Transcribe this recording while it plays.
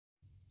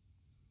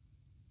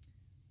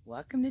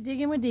Welcome to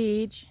Diggin with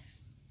Deej.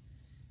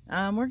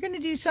 We're going to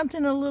do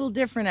something a little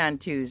different on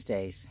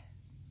Tuesdays.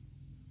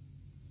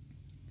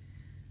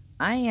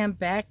 I am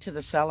back to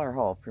the cellar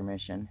hole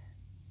permission.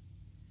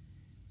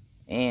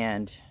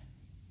 And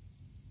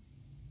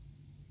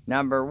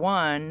number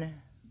one,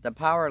 the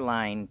power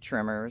line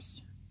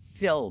trimmers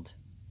filled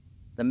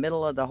the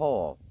middle of the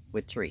hole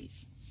with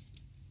trees.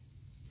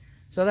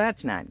 So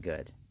that's not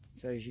good.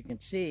 So as you can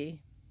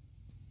see,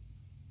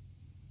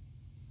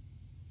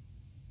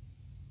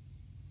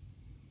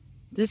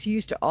 this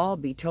used to all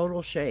be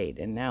total shade,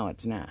 and now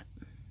it's not.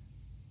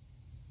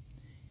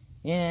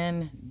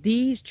 And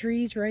these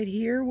trees right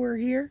here were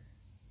here.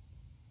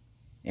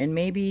 And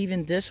maybe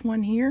even this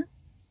one here.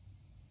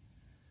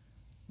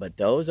 But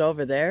those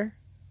over there,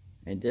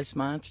 and this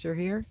monster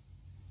here,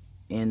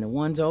 and the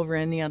ones over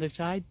on the other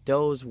side,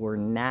 those were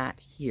not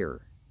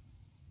here.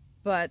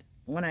 But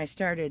when I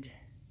started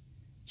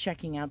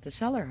checking out the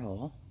cellar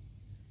hole,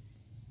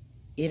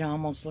 it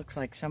almost looks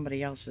like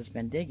somebody else has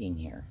been digging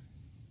here.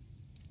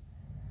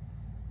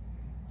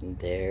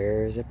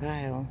 There's a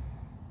pile.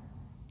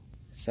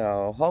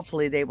 So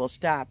hopefully they will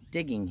stop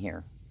digging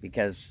here,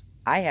 because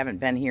I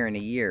haven't been here in a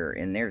year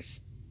and there's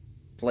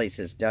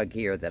places dug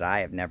here that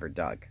I have never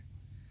dug.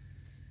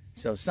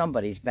 So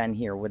somebody's been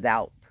here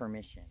without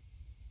permission.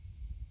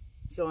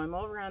 So I'm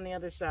over on the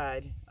other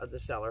side of the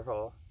cellar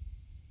hole.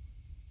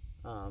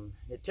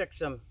 It took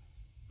some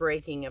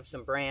breaking of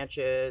some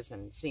branches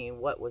and seeing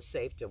what was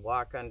safe to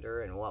walk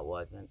under and what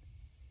wasn't.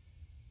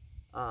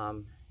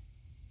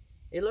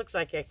 It looks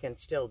like I can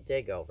still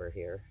dig over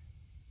here,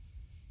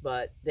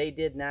 but they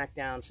did knock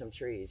down some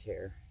trees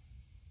here.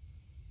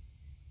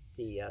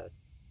 The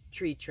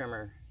tree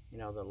trimmer, you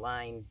know, the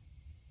line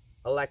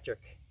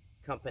electric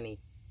company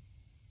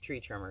tree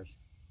trimmers.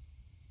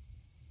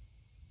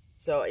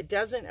 So it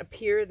doesn't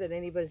appear that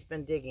anybody's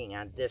been digging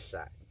on this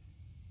side.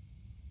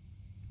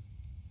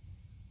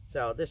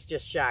 So this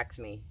just shocks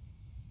me.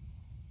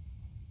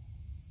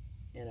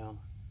 You know,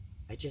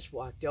 I just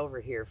walked over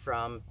here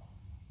from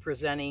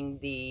presenting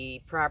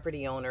the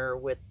property owner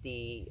with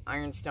the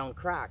ironstone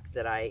crock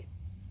that I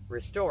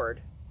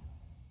restored.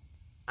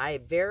 I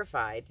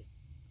verified,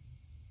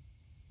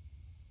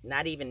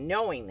 not even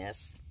knowing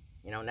this,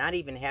 you know, not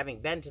even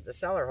having been to the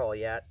cellar hole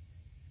yet,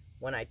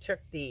 when I took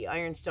the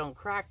ironstone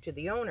crock to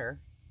the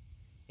owner,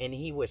 and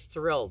he was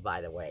thrilled,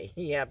 by the way.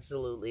 He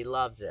absolutely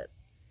loves it.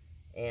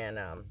 And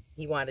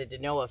he wanted to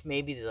know if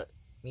maybe the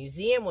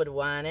museum would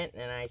want it,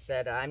 and I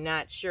said, I'm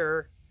not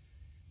sure.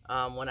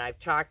 When I've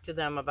talked to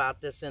them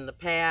about this in the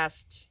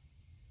past,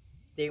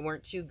 they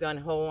weren't too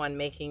gung-ho on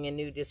making a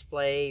new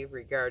display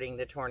regarding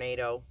the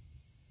tornado.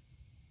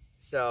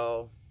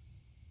 So,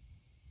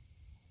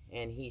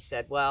 and he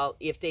said, well,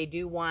 if they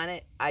do want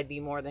it, I'd be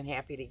more than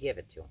happy to give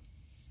it to them.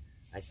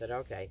 I said,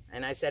 okay.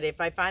 And I said,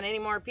 if I find any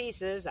more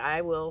pieces,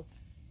 I will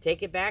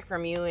take it back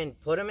from you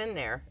and put them in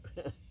there.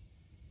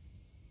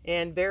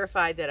 And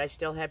verified that I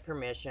still had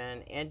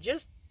permission, and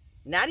just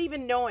not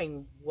even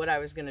knowing what I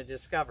was going to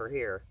discover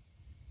here,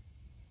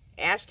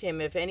 asked him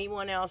if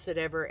anyone else had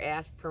ever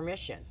asked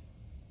permission,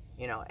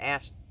 you know,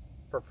 asked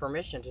for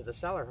permission to the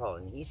cellar hole,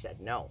 and he said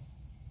no,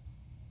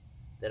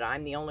 that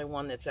I'm the only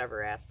one that's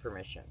ever asked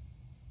permission.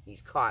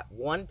 He's caught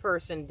one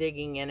person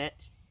digging in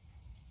it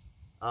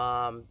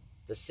the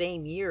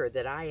same year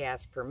that I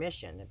asked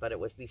permission, but it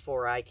was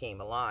before I came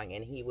along,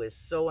 and he was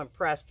so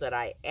impressed that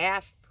I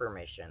asked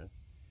permission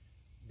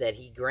that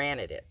he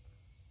granted it.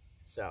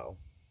 So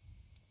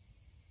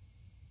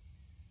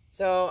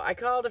I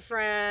called a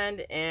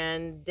friend,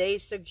 and they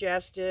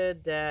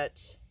suggested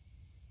that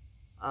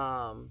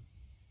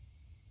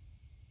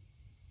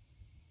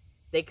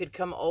they could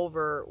come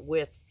over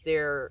with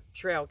their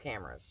trail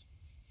cameras.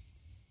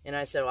 And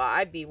I said, well,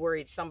 I'd be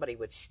worried somebody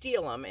would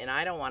steal them, and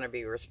I don't want to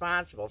be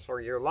responsible for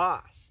your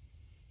loss.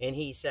 And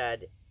he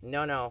said,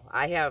 no,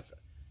 I have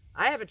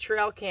a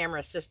trail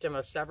camera system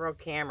of several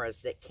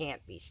cameras that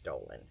can't be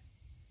stolen.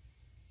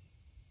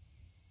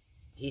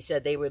 He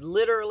said they would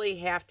literally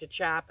have to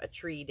chop a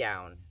tree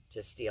down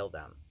to steal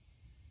them,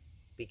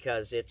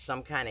 because it's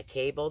some kind of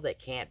cable that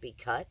can't be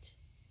cut.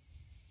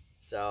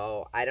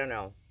 So I don't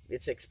know.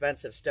 It's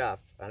expensive stuff,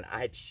 and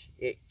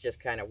it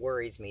just kind of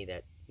worries me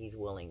that he's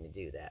willing to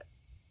do that.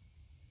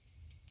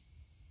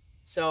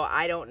 So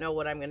I don't know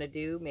what I'm going to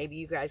do. Maybe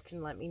you guys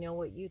can let me know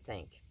what you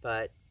think,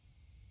 but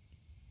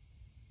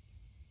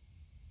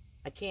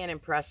I can't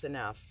impress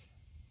enough.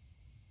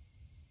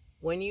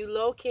 When you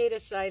locate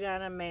a site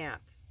on a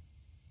map,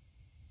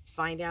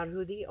 find out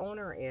who the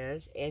owner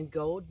is and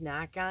go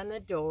knock on the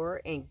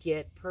door and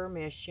get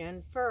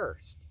permission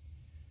first.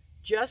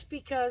 Just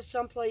because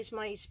someplace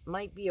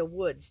might be a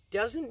woods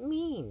doesn't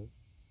mean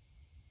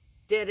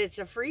that it's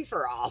a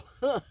free-for-all.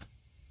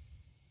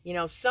 You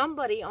know,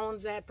 somebody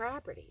owns that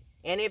property.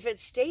 And if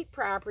it's state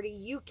property,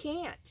 you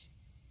can't.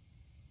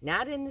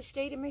 Not in the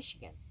state of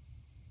Michigan.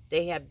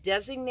 They have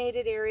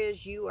designated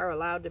areas you are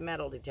allowed to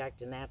metal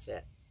detect, and that's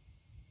it.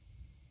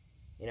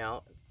 You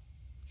know,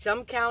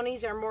 some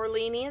counties are more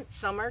lenient,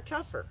 some are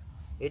tougher.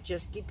 It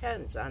just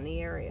depends on the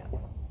area.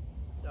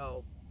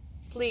 So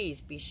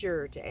please be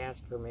sure to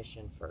ask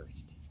permission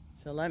first.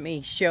 So let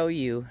me show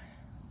you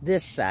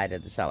this side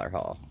of the cellar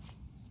hole.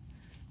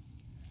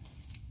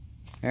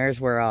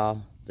 There's where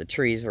all the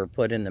trees were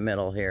put in the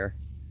middle here.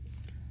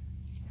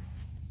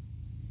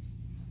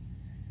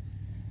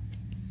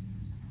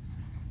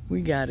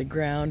 We got a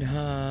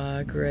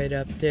groundhog right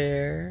up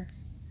there.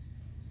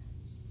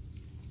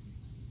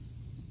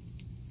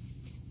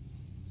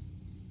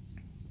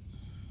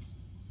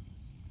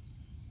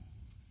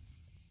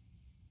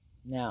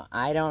 Now,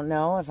 I don't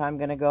know if I'm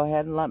going to go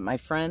ahead and let my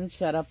friend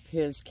set up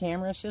his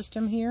camera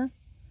system here.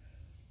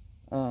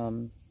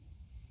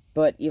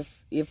 But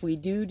if we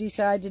do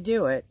decide to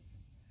do it,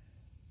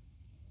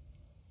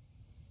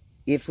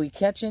 if we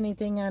catch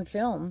anything on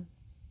film,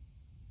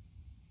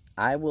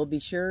 I will be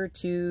sure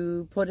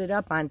to put it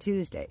up on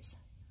Tuesdays.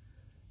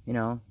 You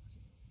know,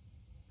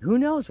 who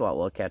knows what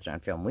we'll catch on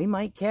film. We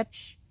might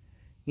catch,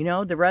 you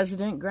know, the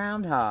resident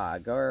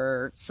groundhog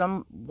or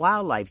some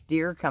wildlife,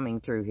 deer coming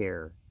through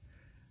here.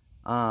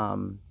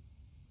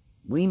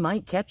 We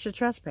might catch a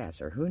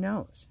trespasser. Who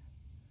knows?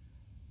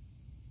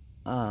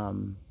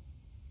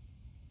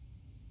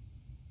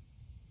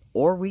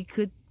 Or we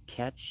could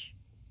catch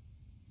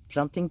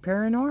something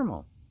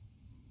paranormal.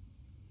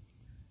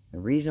 The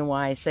reason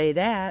why I say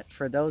that,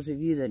 for those of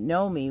you that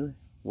know me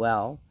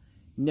well,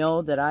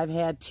 know that I've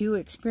had 2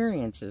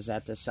 experiences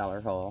at the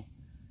cellar hole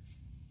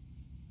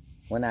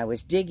when I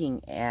was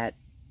digging at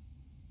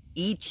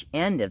each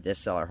end of this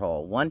cellar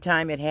hole. One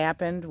time it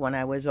happened when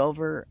I was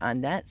over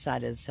on that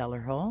side of the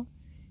cellar hole,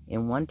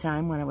 and one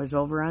time when I was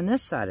over on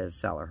this side of the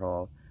cellar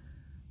hole,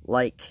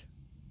 like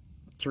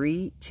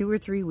 2 or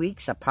 3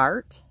 weeks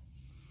apart.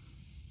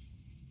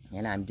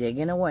 And I'm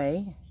digging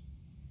away,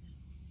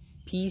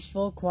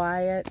 peaceful,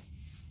 quiet,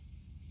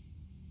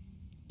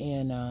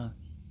 and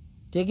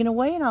digging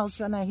away, and all of a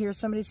sudden I hear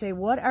somebody say,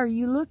 "What are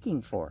you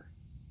looking for?"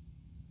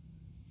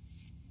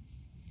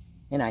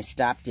 And I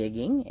stop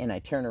digging, and I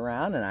turn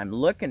around, and I'm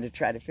looking to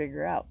try to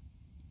figure out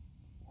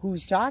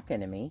who's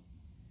talking to me.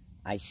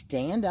 I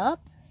stand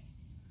up,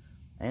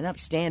 and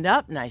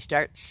I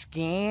start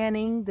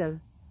scanning the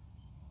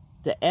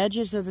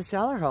edges of the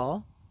cellar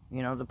hole,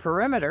 you know, the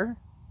perimeter.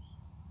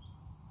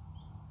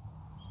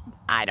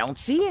 I don't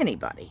see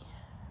anybody.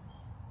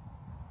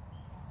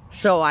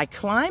 So I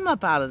climb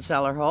up out of the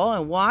cellar hole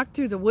and walk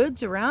through the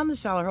woods around the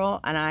cellar hole,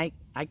 and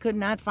I could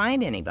not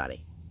find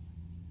anybody.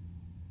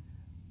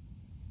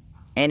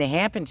 And it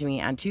happened to me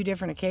on 2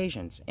 different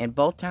occasions, and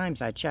both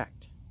times I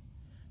checked.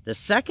 The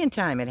second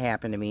time it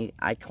happened to me,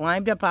 I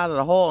climbed up out of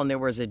the hole, and there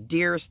was a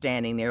deer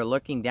standing there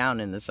looking down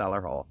in the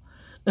cellar hole.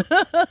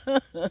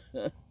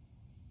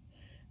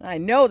 I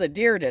know the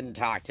deer didn't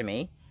talk to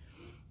me.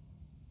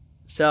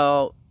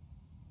 So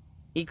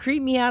it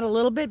creeped me out a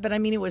little bit, but I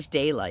mean, it was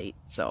daylight,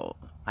 so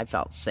I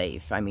felt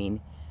safe. I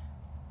mean,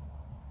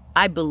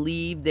 I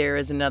believe there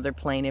is another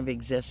plane of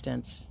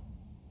existence,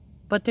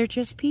 but they're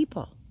just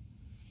people,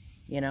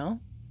 you know?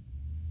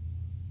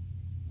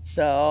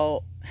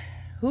 So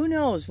who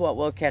knows what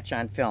we'll catch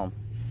on film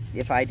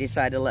if I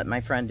decide to let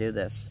my friend do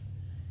this.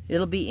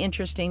 It'll be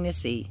interesting to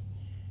see.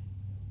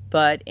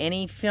 But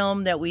any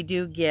film that we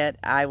do get,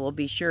 I will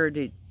be sure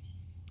to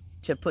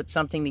put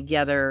something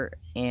together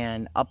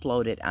and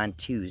upload it on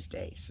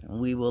Tuesdays.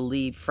 We will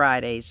leave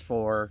Fridays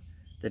for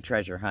the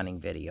treasure hunting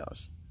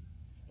videos.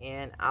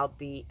 And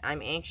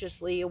I'm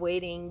anxiously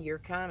awaiting your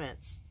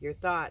comments, your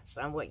thoughts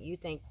on what you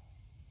think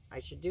I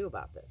should do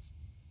about this.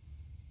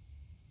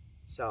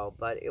 So,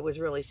 but it was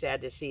really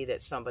sad to see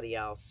that somebody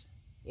else,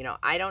 you know,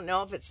 I don't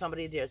know if it's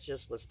somebody that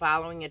just was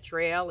following a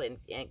trail and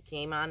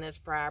came on this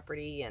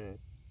property and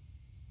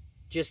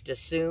just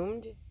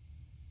assumed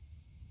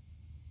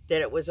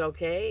that it was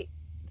okay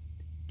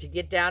to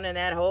get down in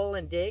that hole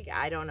and dig.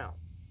 I don't know.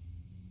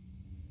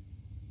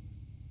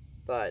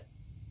 But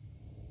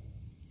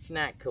it's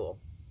not cool.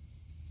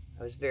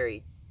 I was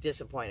very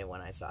disappointed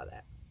when I saw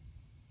that.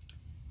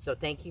 So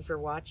thank you for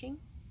watching.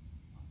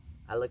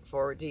 I look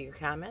forward to your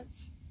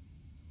comments,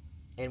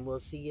 and we'll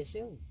see you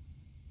soon.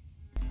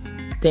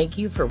 Thank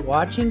you for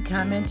watching,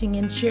 commenting,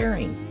 and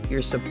sharing.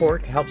 Your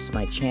support helps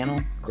my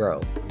channel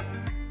grow.